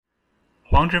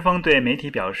黄之锋对媒体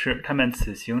表示，他们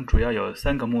此行主要有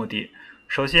3个目的。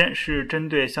首先是针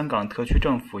对香港特区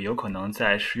政府有可能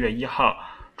在10月1号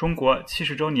中国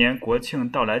70周年国庆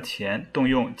到来前动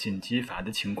用紧急法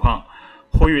的情况，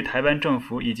呼吁台湾政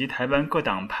府以及台湾各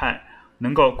党派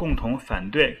能够共同反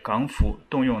对港府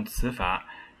动用此法，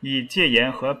以戒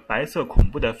严和白色恐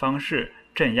怖的方式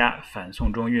镇压反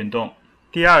送中运动。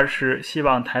第二是希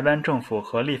望台湾政府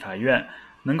和立法院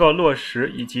能够落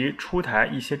实以及出台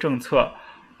一些政策，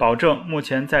保证目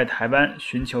前在台湾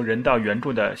寻求人道援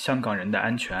助的香港人的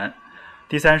安全。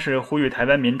第三是呼吁台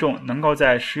湾民众能够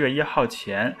在10月1号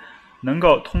前能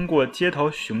够通过街头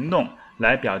行动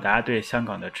来表达对香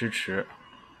港的支持。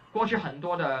过去很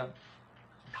多的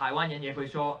台湾人也会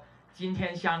说今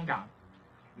天香港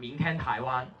明天台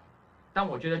湾，但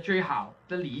我觉得最好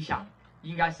的理想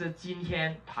应该是今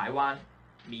天台湾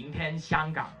明天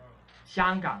香港，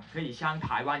香港可以像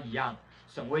台湾一样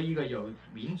成为一个有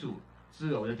民主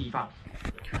自由的地方。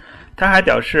他还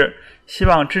表示希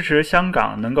望支持香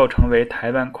港能够成为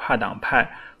台湾跨党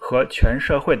派和全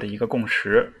社会的一个共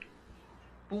识。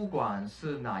不管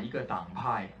是哪一个党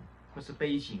派或是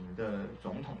背景的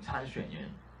总统参选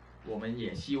人，我们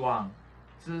也希望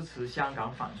支持香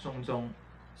港反送中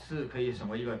是可以成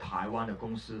为一个台湾的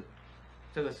公司，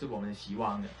这个是我们希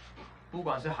望的。不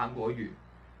管是韩国瑜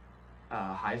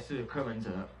还是柯文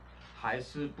哲，还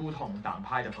是不同党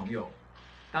派的朋友，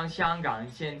当香港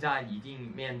现在已经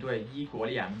面对一国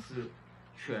两制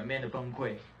全面的崩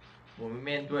溃，我们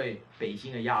面对北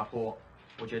京的压迫，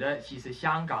我觉得其实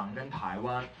香港跟台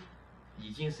湾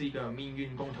已经是一个命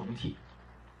运共同体。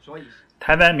所以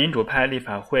台湾民主派立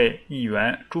法会议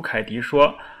员朱凯迪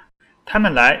说，他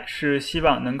们来是希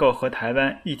望能够和台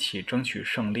湾一起争取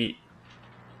胜利。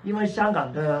因为香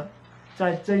港的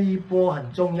在这一波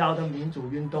很重要的民主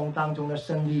运动当中的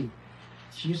胜利，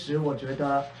其实我觉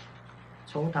得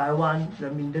从台湾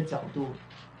人民的角度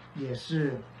也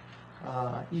是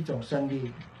一种胜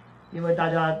利，因为大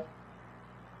家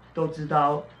都知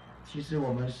道其实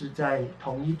我们是在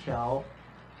同一条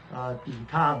抵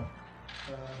抗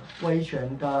威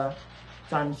权的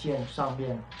战线上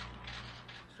面。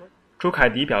朱凯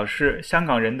迪表示，香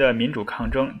港人的民主抗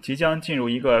争即将进入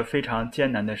一个非常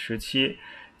艰难的时期，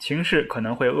情势可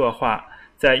能会恶化，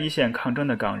在一线抗争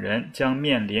的港人将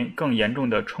面临更严重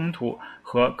的冲突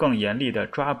和更严厉的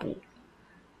抓捕。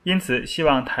因此希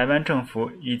望台湾政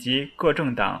府以及各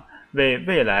政党为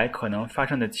未来可能发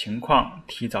生的情况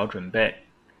提早准备。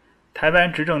台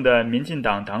湾执政的民进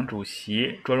党党主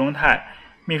席卓荣泰、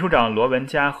秘书长罗文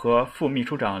嘉和副秘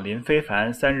书长林飞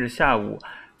帆3日下午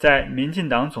在民进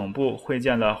党总部会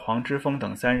见了黄之锋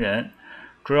等3人。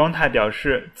卓荣泰表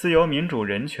示，自由民主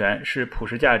人权是普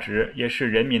世价值，也是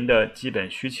人民的基本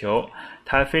需求。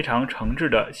他非常诚挚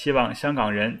地希望香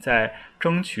港人在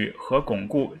争取和巩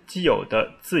固既有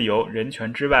的自由人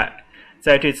权之外，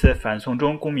在这次反送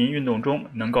中公民运动中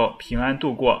能够平安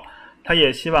度过。他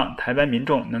也希望台湾民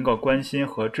众能够关心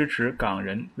和支持港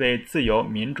人为自由、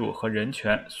民主和人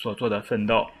权所做的奋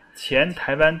斗。前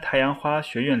台湾太阳花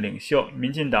学运领袖、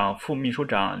民进党副秘书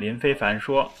长林飞帆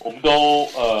说，我们都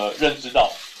认知到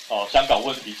香港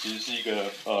问题其实是一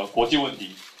个国际问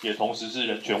题，也同时是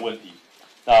人权问题。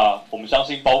那我们相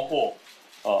信包括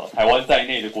台湾在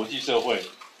内的国际社会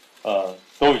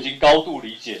都已经高度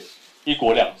理解一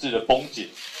国两制的崩解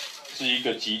是一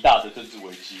个极大的政治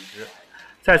危机。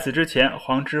在此之前，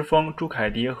黄之锋、朱凯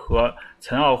迪和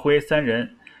陈奥辉3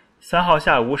人3号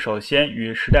下午首先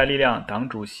与时代力量党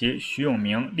主席徐永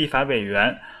明、立法委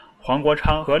员黄国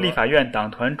昌和立法院党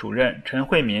团主任陈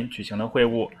慧敏举行了会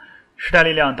晤。时代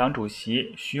力量党主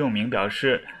席徐永明表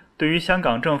示，对于香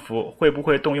港政府会不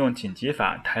会动用紧急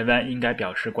法，台湾应该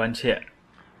表示关切。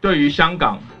对于香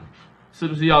港是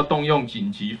不是要动用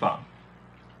紧急法，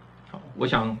我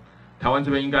想台湾这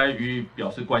边应该予以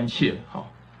表示关切。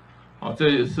这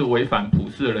也是违反普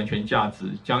世的人权价值，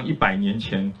将100年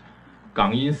前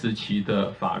港英时期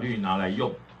的法律拿来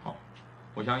用。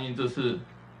我相信这是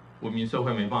文明社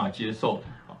会没办法接受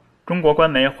的。中国官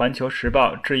媒《环球时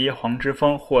报》质疑黄之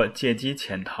锋或借机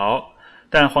潜逃，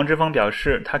但黄之锋表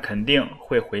示他肯定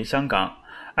会回香港。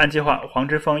按计划，黄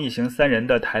之锋一行3人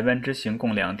的台湾之行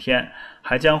共2天，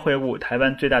还将会晤台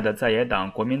湾最大的在野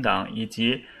党国民党，以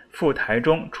及赴台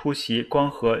中出席光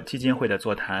和基金会的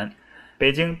座谈。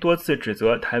北京多次指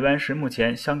责台湾是目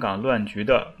前香港乱局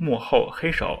的幕后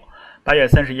黑手。8月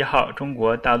31号，中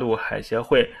国大陆海协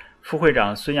会副会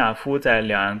长孙亚夫在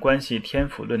两岸关系天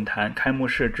府论坛开幕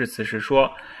式致辞时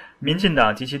说，民进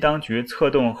党及其当局策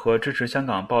动和支持香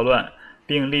港暴乱，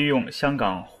并利用香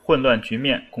港混乱局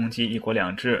面攻击一国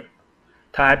两制。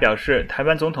他还表示，台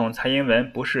湾总统蔡英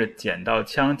文不是捡到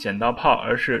枪捡到炮，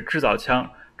而是制造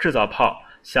枪制造炮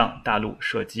向大陆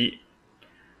射击。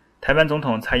台湾总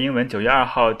统蔡英文9月2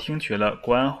号听取了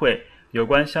国安会有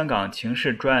关香港情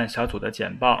势专案小组的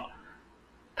简报。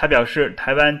他表示，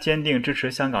台湾坚定支持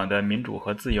香港的民主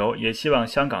和自由，也希望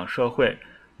香港社会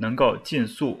能够尽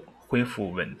速恢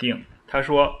复稳定。他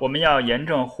说，我们要严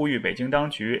正呼吁北京当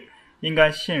局应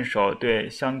该信守对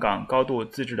香港高度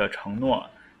自治的承诺，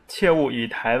切勿以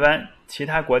台湾其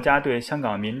他国家对香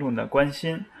港民众的关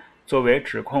心作为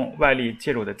指控外力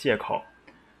介入的借口。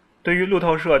对于路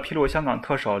透社披露香港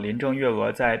特首林郑月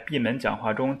娥在闭门讲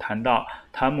话中谈到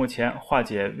她目前化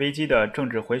解危机的政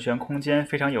治回旋空间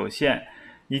非常有限，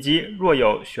以及若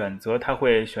有选择他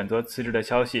会选择辞职的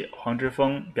消息，黄之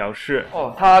锋表示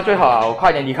他最好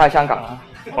快点离开香港。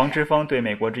黄之锋对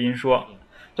美国之音说，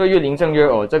对于林郑月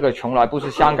娥这个从来不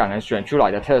是香港人选出来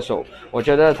的特首，我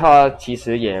觉得他其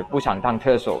实也不想当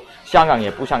特首，香港也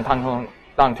不想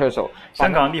当特首。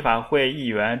香港立法会议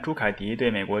员朱凯迪对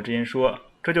美国之音说，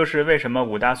这就是为什么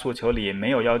5大诉求里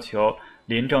没有要求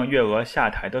林郑月娥下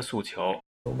台的诉求。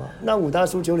那5大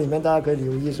诉求里面，大家可以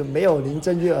留意是没有林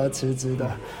郑月娥辞职的，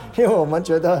因为我们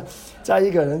觉得在一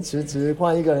个人辞职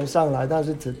换一个人上来，但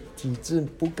是体制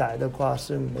不改的话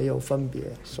是没有分别，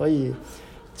所以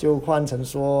就换成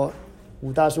说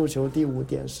5大诉求第5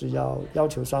点是要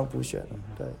求双普选了。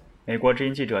对，美国之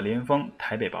音记者林峰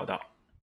台北报道。